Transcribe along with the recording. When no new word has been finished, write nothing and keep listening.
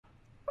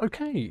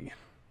Okay,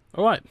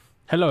 alright.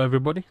 Hello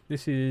everybody,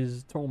 this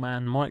is Tall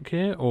Man Mike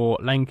here, or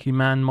Lanky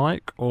Man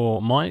Mike, or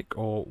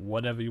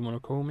whatever you want to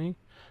call me.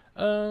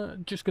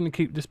 Just going to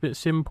keep this bit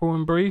simple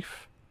and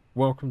brief.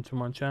 Welcome to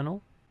my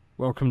channel,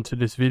 welcome to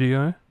this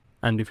video,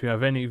 and if you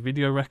have any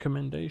video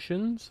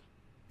recommendations,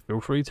 feel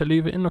free to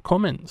leave it in the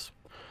comments.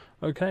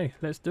 Okay,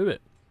 let's do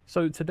it.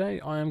 So today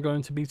I am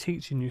going to be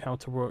teaching you how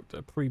to work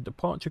the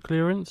pre-departure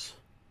clearance,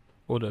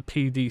 or the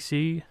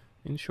PDC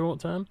in short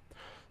term.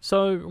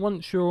 So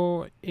once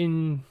you're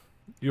in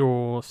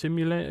your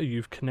simulator,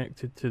 you've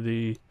connected to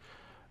the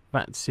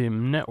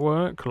VATSIM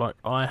network like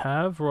I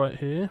have right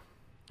here.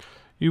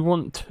 You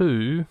want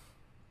to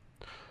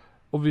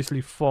obviously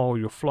file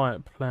your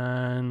flight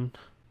plan,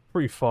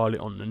 pre-file it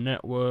on the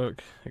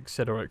network,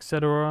 etc,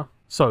 etc.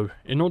 So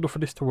in order for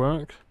this to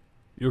work,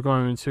 you're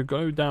going to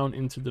go down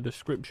into the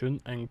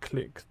description and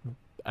click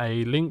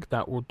a link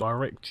that will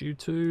direct you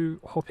to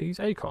Hoppies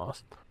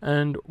ACARS.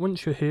 And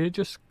once you're here,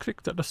 just click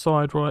at the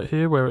side right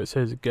here where it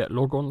says get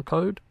logon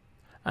code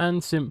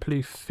and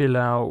simply fill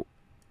out,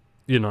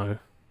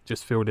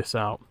 just fill this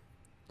out,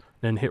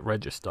 then hit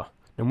register.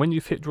 And when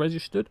you've hit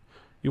registered,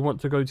 you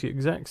want to go to the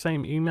exact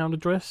same email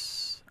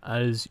address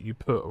as you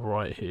put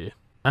right here.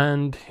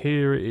 And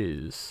here it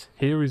is.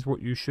 Here is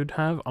what you should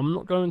have. I'm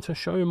not going to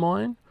show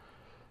mine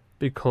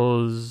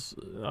because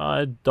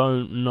I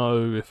don't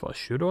know if I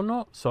should or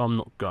not, so I'm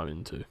not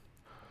going to.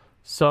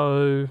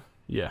 So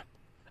yeah,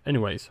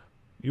 anyways,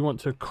 you want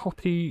to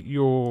copy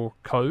your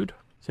code,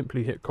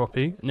 simply hit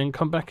copy, and then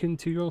come back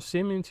into your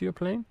sim, into your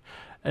plane,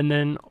 and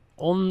then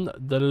on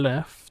the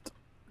left,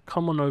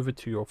 come on over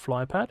to your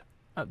flypad.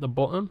 At the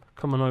bottom,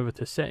 come on over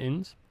to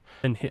settings,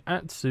 then hit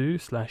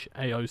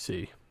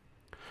ATSU/AOC.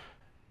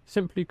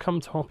 Simply come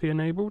to Hoppy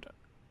enabled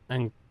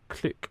and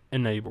click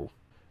enable.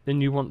 Then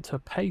you want to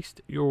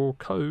paste your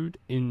code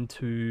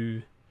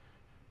into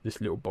this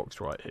little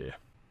box right here.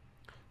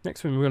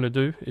 Next thing we're going to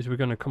do is we're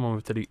going to come over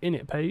to the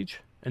init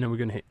page, and then we're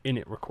going to hit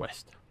init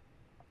request.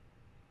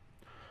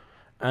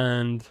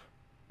 And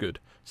good.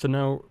 So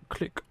now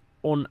click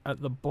on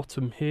at the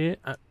bottom here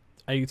at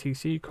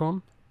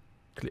ATC.com,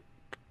 click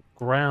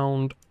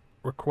ground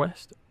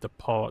request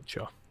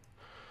departure.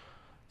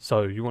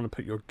 So you want to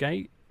put your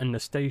gate and the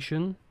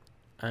station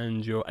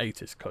and your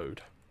ATIS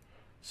code.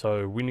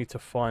 So we need to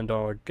find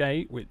our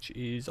gate, which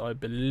is, I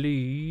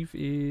believe,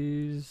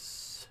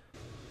 is...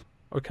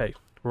 Okay,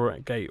 we're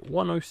at gate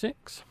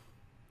 106.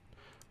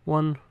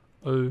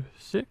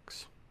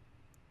 106.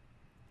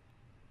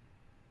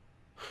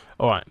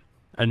 Alright,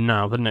 and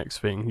now the next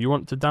thing. You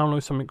want to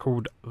download something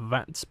called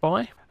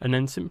VATSPY, and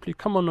then simply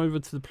come on over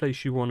to the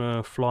place you want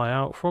to fly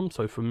out from.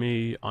 So for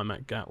me, I'm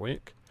at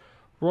Gatwick.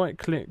 Right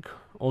click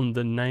on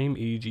the name,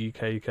 e.g.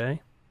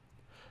 KK.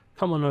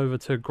 Come on over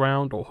to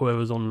ground or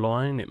whoever's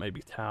online. It may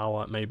be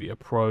tower, it may be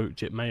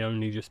approach, it may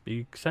only just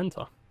be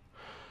center.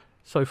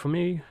 So for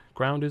me,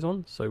 ground is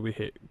on, so we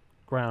hit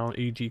ground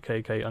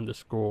EGKK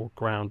underscore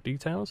ground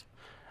details,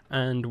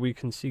 and we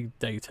can see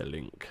data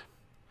link.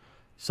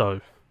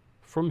 So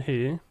from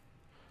here,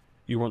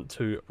 you want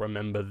to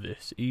remember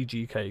this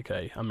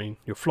EGKK. I mean,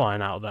 you're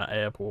flying out of that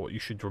airport, you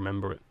should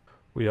remember it.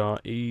 We are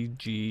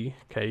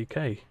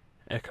EGKK,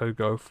 Echo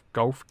Golf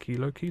Golf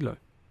Kilo Kilo.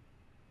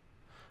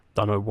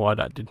 Don't know why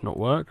that did not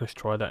work. Let's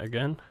try that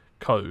again.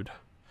 Code.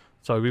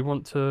 So we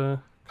want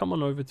to come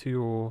on over to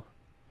your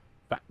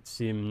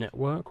VATSIM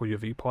network, or your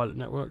vPilot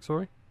network,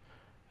 sorry,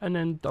 and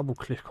then double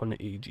click on the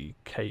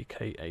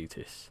EGKK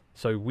ATIS.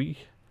 So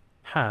we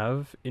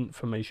have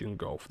information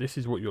golf. This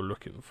is what you're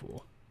looking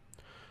for.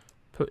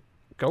 Put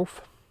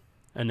golf,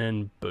 and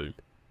then boom,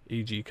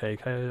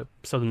 EGKK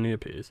suddenly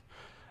appears.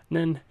 And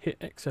then hit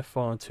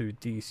XFR to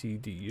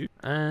DCDU,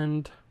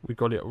 and we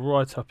got it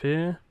right up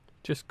here.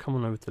 Just come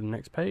on over to the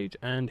next page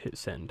and hit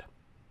send.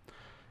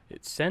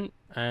 It's sent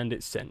and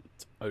it's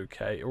sent.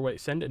 Okay, or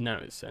wait, send it, now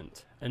it's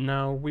sent. And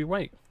now we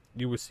wait.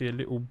 You will see a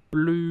little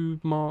blue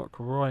mark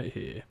right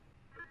here.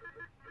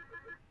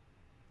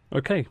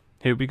 Okay,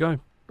 here we go.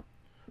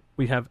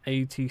 We have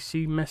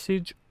ATC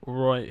message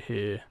right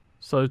here.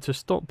 So to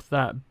stop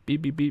that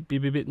beep beep beep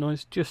beep beep beep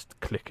noise, just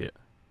click it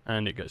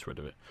and it gets rid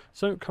of it.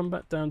 So come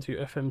back down to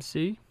your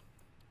FMC,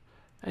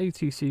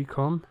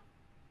 ATC.com,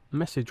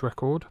 message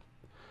record.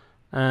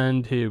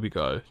 And here we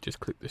go, just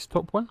click this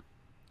top one,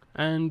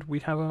 and we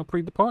have our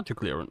pre-departure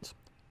clearance.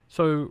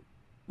 So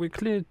we're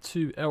cleared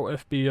to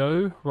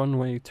LFBO,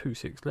 runway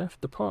 26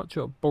 left,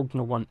 departure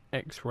Bognor 1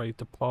 X-ray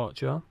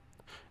departure,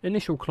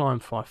 initial climb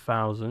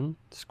 5000,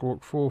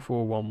 squawk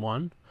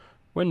 4411,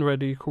 when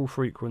ready, call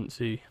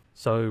frequency.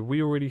 So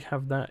we already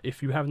have that.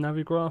 If you have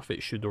Navigraph,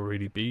 it should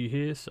already be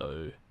here,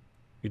 so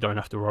you don't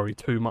have to worry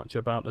too much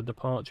about the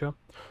departure.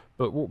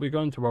 But what we're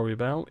going to worry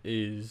about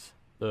is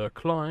the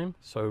climb.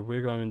 So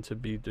we're going to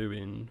be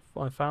doing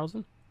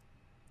 5000,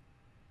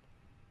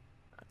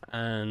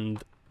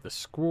 and the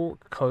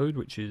squawk code,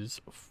 which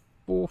is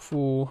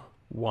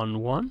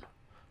 4411.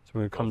 So we're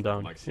going to come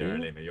down here.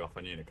 Are you off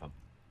on Unicom?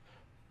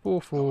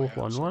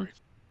 4411.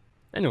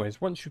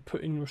 Anyways, once you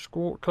put in your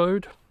squawk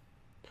code,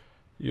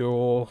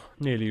 you're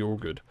nearly all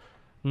good.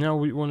 Now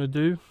what you want to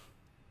do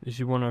is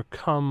you want to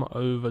come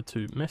over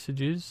to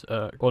messages,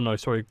 go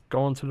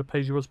on to the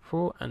page you was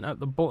before, and at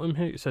the bottom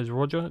here it says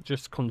Roger.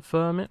 Just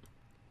confirm it,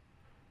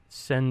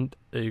 send.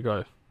 There you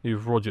go,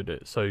 you've rogered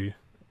it, so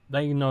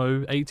they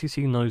know,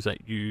 ATC knows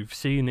that you've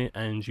seen it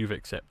and you've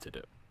accepted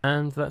it.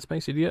 And that's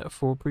basically it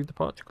for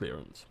pre-departure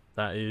clearance.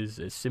 That is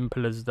as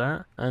simple as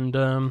that. And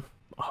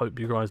I hope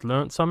you guys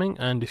learnt something,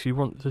 and if you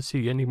want to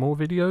see any more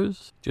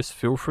videos, just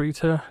feel free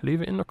to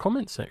leave it in the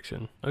comments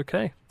section.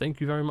 Okay, thank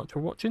you very much for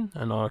watching,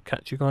 and I'll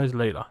catch you guys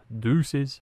later. Deuces.